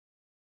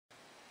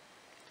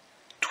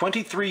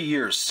23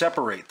 years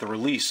separate the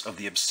release of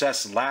the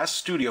Obsessed last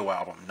studio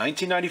album,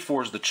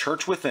 1994's The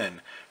Church Within,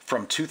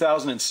 from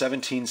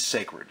 2017's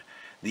Sacred.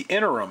 The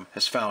interim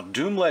has found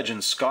Doom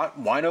legend Scott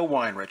Wino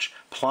Weinrich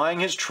plying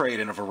his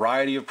trade in a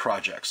variety of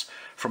projects,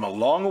 from a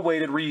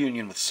long-awaited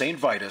reunion with St.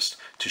 Vitus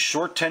to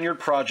short-tenured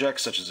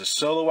projects such as his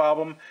solo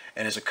album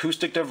and his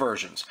acoustic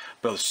diversions,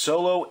 both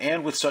solo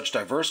and with such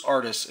diverse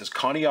artists as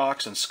Connie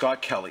Ox and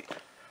Scott Kelly.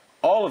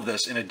 All of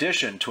this in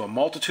addition to a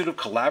multitude of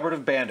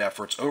collaborative band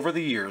efforts over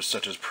the years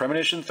such as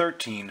Premonition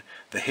 13,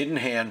 The Hidden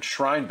Hand,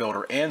 Shrine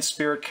Builder, and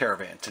Spirit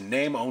Caravan, to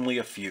name only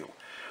a few.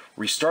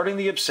 Restarting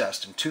the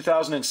Obsessed in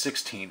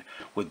 2016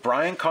 with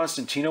Brian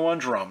Constantino on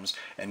drums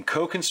and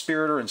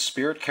co-conspirator in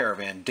Spirit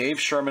Caravan Dave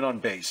Sherman on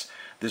bass,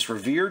 this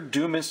revered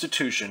Doom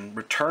institution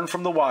returned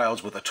from the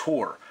wilds with a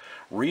tour,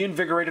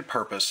 reinvigorated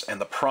purpose,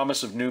 and the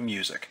promise of new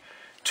music.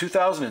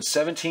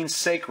 2017's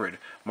Sacred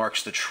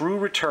marks the true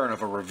return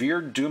of a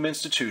revered Doom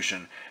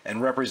institution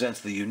and represents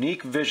the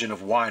unique vision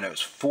of Wino's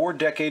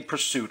four-decade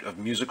pursuit of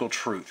musical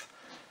truth.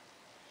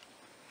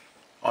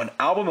 On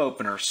album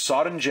opener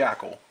Sodden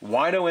Jackal,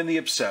 Wino and the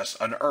Obsessed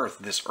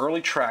unearthed this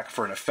early track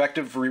for an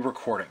effective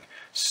re-recording.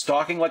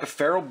 Stalking like a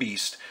feral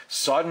beast,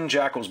 Sodden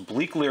Jackal's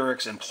bleak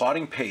lyrics and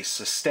plodding pace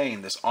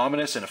sustain this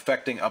ominous and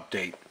affecting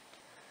update.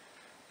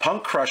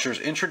 Punk Crusher's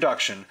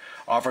introduction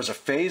offers a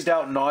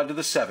phased-out nod to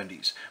the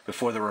 70s,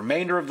 before the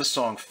remainder of the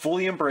song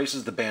fully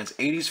embraces the band's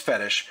 80s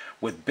fetish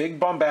with big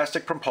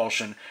bombastic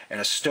propulsion and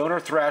a stoner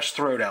thrash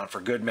throwdown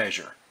for good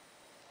measure.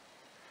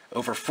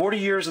 Over 40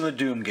 years in the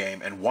Doom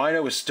game, and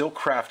Wino is still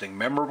crafting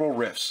memorable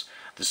riffs.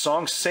 The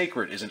song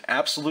Sacred is an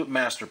absolute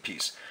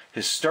masterpiece.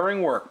 His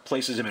stirring work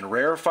places him in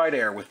rarefied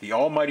air with the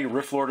almighty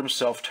riff lord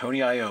himself, Tony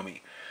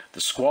Iommi. The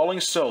squalling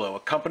solo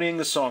accompanying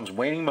the song's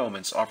waning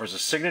moments offers a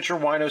signature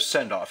Wino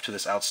send-off to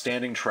this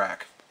outstanding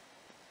track.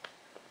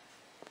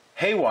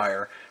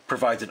 Haywire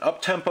provides an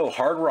up-tempo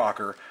hard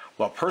rocker,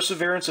 while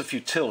Perseverance of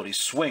Futility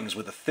swings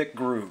with a thick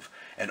groove.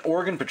 An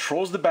organ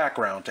patrols the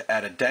background to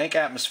add a dank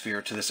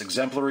atmosphere to this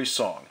exemplary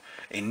song.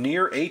 A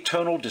near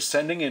atonal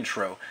descending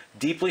intro,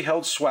 deeply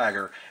held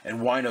swagger, and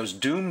Wino's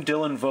Doom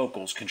Dylan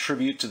vocals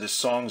contribute to this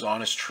song's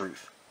honest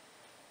truth.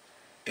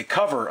 A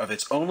cover of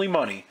It's Only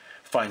Money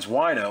finds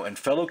Wino and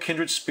fellow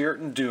kindred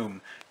spirit in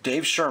Doom,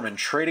 Dave Sherman,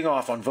 trading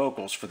off on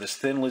vocals for this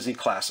Thin Lizzy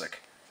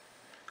classic.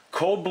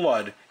 Cold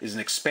Blood is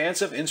an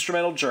expansive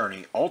instrumental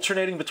journey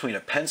alternating between a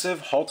pensive,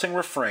 halting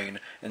refrain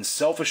and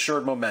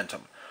self-assured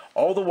momentum.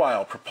 All the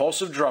while,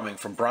 propulsive drumming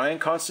from Brian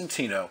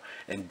Constantino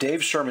and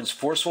Dave Sherman's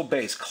forceful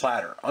bass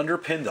clatter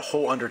underpin the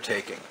whole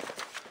undertaking.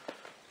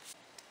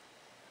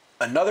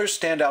 Another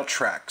standout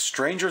track,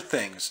 Stranger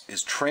Things,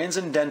 is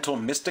transcendental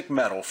mystic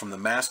metal from the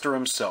master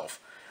himself.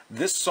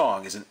 This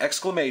song is an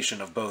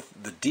exclamation of both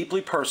the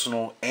deeply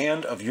personal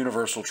and of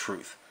universal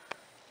truth.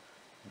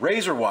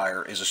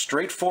 Razorwire is a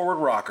straightforward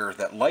rocker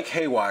that, like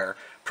Haywire,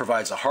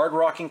 provides a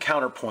hard-rocking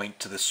counterpoint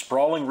to the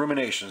sprawling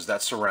ruminations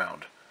that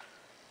surround.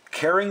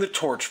 Carrying the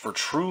torch for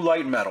true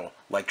light metal,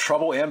 like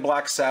Trouble and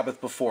Black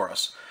Sabbath before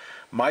us,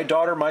 My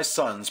Daughter, My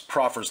Sons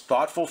proffers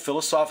thoughtful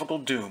philosophical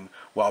doom,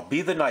 while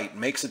Be the Night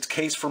makes its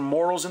case for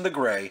morals in the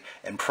gray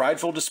and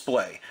prideful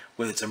display,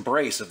 with its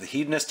embrace of the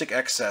hedonistic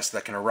excess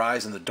that can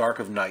arise in the dark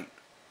of night.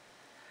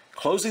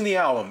 Closing the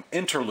album,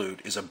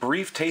 Interlude is a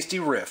brief, tasty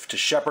riff to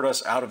shepherd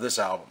us out of this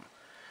album.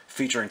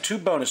 Featuring two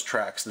bonus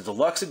tracks, the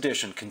deluxe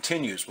edition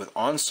continues with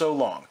On So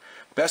Long,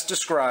 best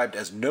described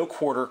as No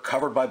Quarter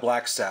covered by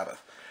Black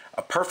Sabbath,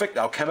 a perfect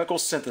alchemical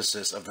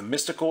synthesis of the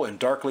mystical and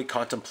darkly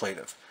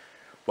contemplative,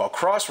 while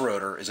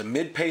Crossroader is a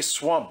mid-paced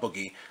swamp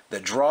boogie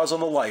that draws on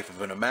the life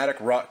of a nomadic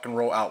rock and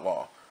roll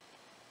outlaw.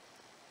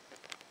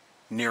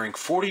 Nearing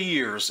 40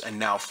 years and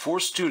now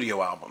 4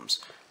 studio albums,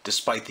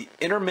 despite the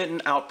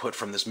intermittent output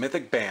from this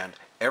mythic band,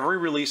 every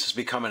release has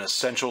become an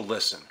essential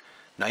listen.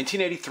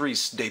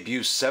 1983's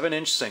debut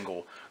 7-inch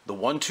single, the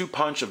 1-2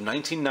 punch of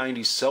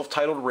 1990's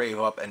self-titled Rave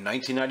Up and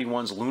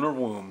 1991's Lunar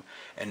Womb,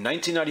 and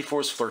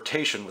 1994's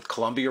flirtation with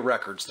Columbia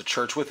Records, The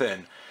Church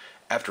Within.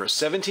 After a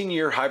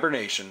 17-year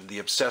hibernation, the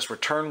Obsessed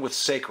returned with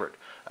Sacred,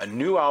 a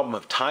new album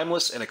of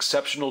timeless and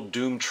exceptional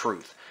Doom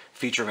truth.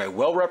 Featuring a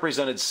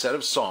well-represented set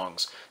of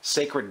songs,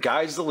 Sacred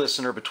guides the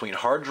listener between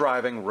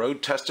hard-driving,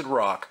 road-tested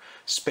rock,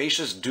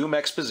 spacious Doom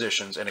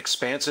expositions, and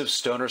expansive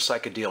stoner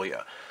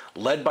psychedelia.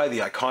 Led by the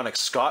iconic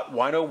Scott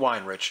Wino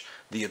Weinrich,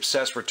 the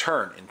Obsessed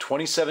returned in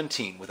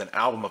 2017 with an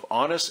album of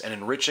honest and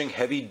enriching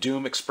heavy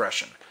Doom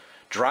expression.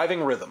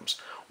 Driving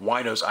rhythms,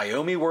 Wino's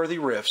Iommi-worthy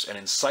riffs, and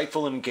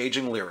insightful and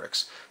engaging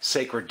lyrics,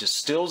 Sacred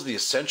distills the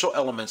essential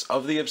elements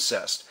of the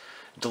Obsessed,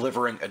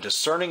 delivering a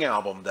discerning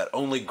album that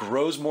only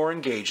grows more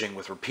engaging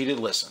with repeated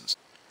listens.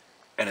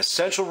 An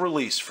essential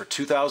release for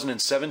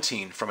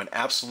 2017 from an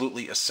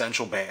absolutely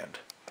essential band.